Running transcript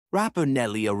Rapper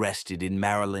Nelly arrested in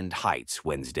Maryland Heights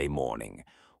Wednesday morning.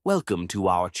 Welcome to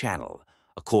our channel.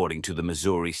 According to the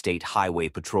Missouri State Highway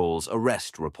Patrol's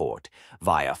arrest report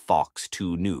via Fox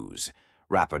 2 News,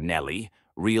 rapper Nelly,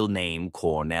 real name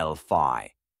Cornell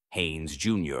Phi, Haynes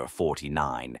Jr.,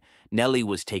 49, Nelly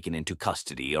was taken into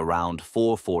custody around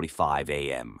 4:45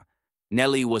 a.m.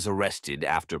 Nelly was arrested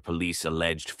after police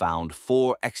alleged found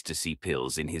 4 ecstasy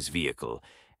pills in his vehicle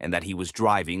and that he was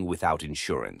driving without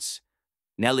insurance.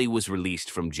 Nelly was released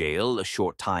from jail a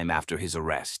short time after his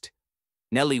arrest.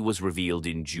 Nelly was revealed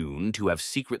in June to have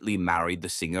secretly married the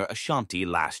singer Ashanti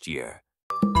last year.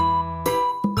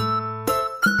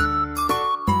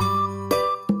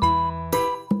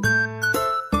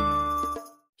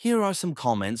 Here are some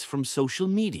comments from social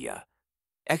media.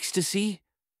 Ecstasy?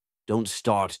 Don't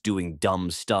start doing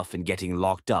dumb stuff and getting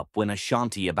locked up when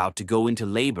Ashanti about to go into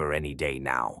labor any day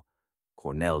now.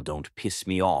 Cornell, don't piss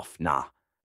me off, nah.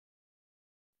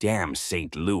 Damn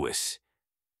St. Louis.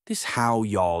 This how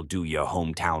y'all do your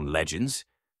hometown legends?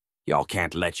 Y'all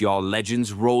can't let y'all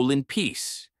legends roll in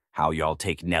peace. How y'all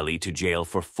take Nelly to jail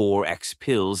for 4X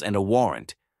pills and a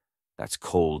warrant. That's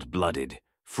cold-blooded.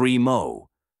 Free Mo.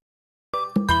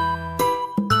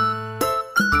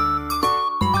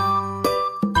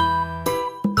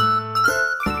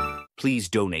 Please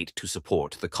donate to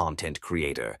support the content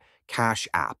creator. Cash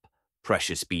App,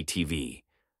 Precious BTV.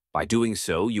 By doing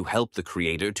so, you help the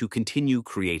creator to continue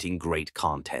creating great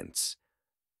contents.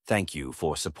 Thank you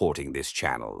for supporting this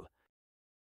channel.